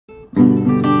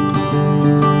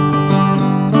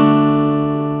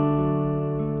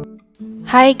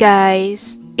Hi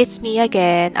guys! It's me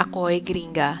again, ako'y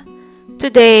Gringa.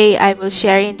 Today, I will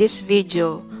share in this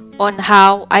video on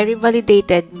how I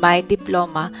revalidated my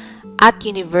diploma at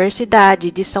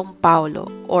Universidade de São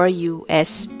Paulo or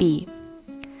USP.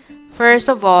 First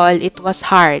of all, it was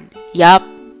hard. Yup,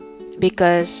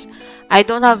 because I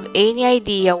don't have any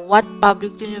idea what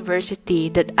public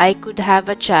university that I could have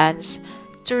a chance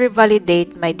to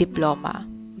revalidate my diploma.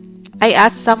 I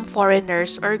asked some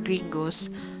foreigners or gringos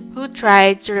who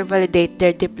tried to revalidate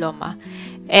their diploma,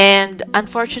 and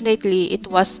unfortunately, it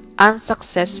was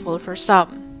unsuccessful for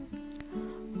some.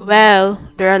 Well,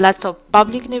 there are lots of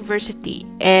public university,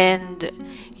 and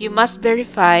you must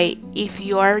verify if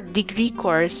your degree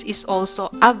course is also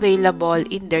available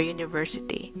in their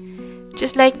university.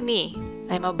 Just like me,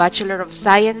 I'm a Bachelor of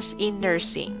Science in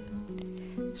Nursing.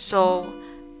 So,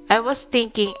 I was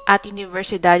thinking at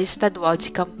Universidade Estadual de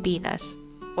Campinas,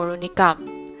 or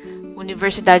Unicamp,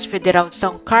 Universidade Federal de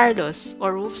São Carlos,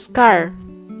 or UFSCar,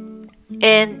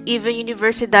 and even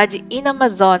Universidade in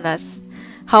Amazonas.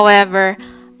 However,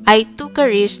 I took a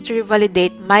risk to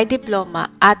revalidate my diploma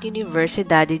at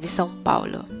Universidade de São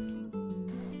Paulo.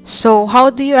 So, how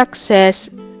do you access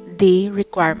the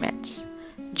requirements?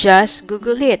 Just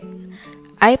Google it.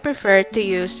 I prefer to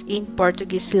use in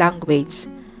Portuguese language.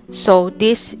 So,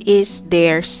 this is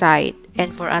their site.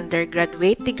 And for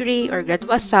undergraduate degree or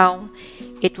graduação,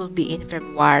 it will be in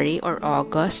February or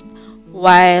August,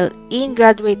 while in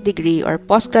graduate degree or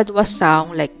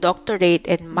postgraduação like doctorate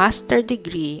and master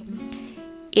degree,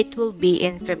 it will be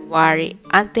in February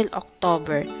until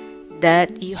October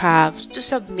that you have to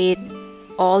submit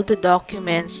all the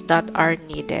documents that are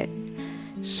needed.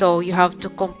 So you have to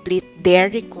complete their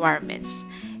requirements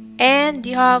and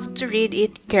you have to read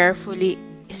it carefully,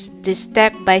 the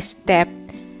step-by-step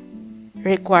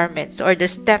requirements or the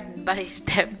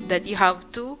step-by-step that you have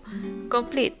to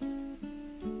complete.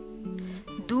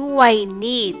 Do I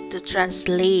need to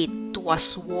translate to a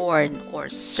sworn or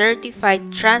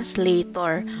certified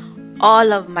translator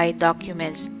all of my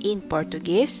documents in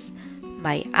Portuguese?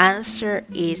 My answer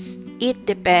is it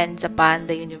depends upon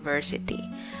the university.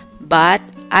 But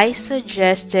I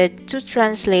suggested to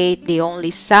translate the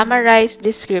only summarized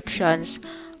descriptions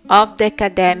of the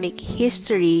academic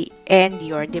history and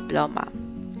your diploma.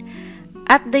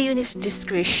 At the unit's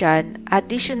discretion,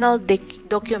 additional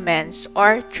documents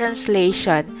or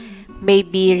translation may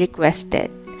be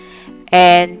requested,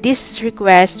 and this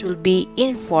request will be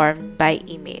informed by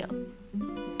email.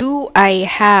 Do I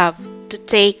have to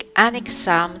take an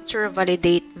exam to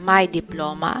revalidate my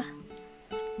diploma?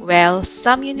 Well,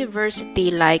 some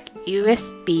university like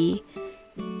USP,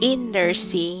 in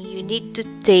nursing, you need to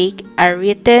take a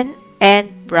written and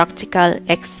practical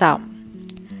exam.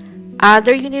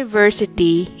 Other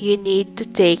university, you need to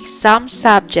take some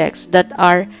subjects that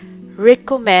are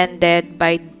recommended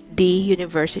by the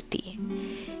university.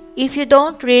 If you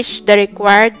don't reach the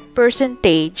required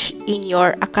percentage in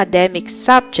your academic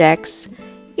subjects,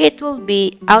 it will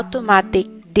be automatic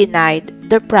denied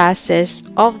the process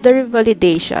of the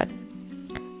revalidation.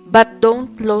 But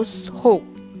don't lose hope.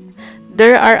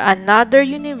 There are another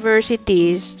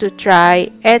universities to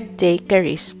try and take a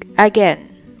risk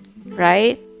again,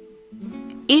 right?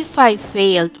 If I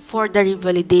failed for the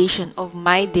revalidation of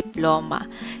my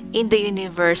diploma in the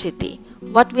university,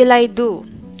 what will I do?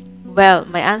 Well,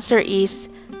 my answer is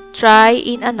try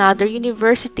in another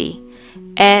university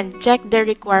and check their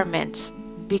requirements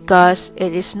because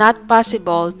it is not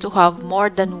possible to have more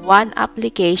than one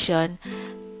application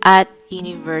at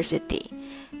university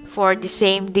for the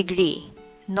same degree,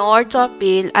 nor to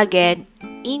appeal again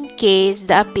in case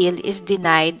the appeal is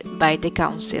denied by the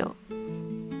council.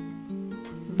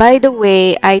 By the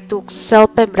way, I took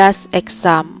CELPEBRAS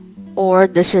exam or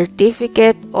the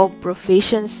Certificate of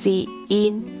Proficiency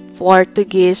in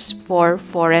Portuguese for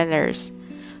Foreigners.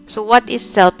 So what is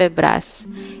CELPEBRAS?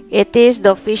 It is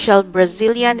the official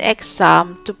Brazilian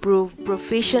exam to prove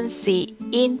proficiency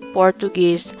in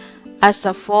Portuguese as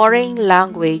a foreign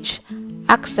language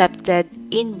accepted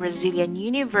in Brazilian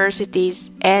universities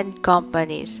and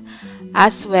companies,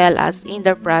 as well as in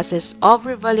the process of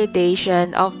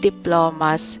revalidation of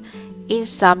diplomas in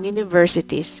some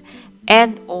universities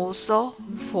and also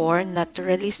for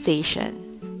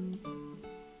naturalization.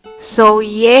 So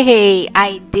yay!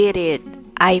 I did it!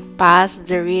 I passed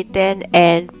the written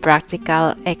and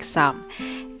practical exam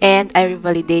and I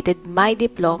revalidated my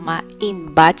diploma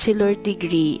in bachelor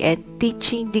degree and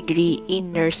teaching degree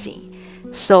in nursing.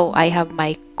 So I have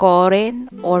my COREN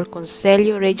or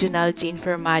Conselho Regional de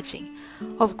Enfermagem.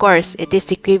 Of course, it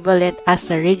is equivalent as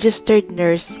a registered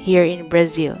nurse here in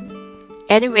Brazil.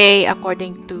 Anyway,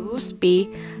 according to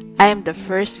USP, I am the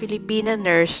first Filipina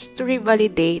nurse to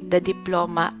revalidate the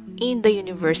diploma in the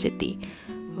university.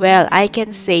 Well, I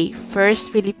can say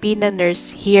first Filipina nurse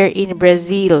here in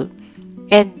Brazil.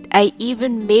 And I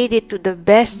even made it to the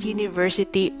best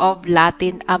university of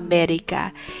Latin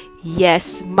America.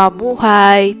 Yes,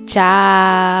 mabuhay!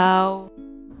 Ciao!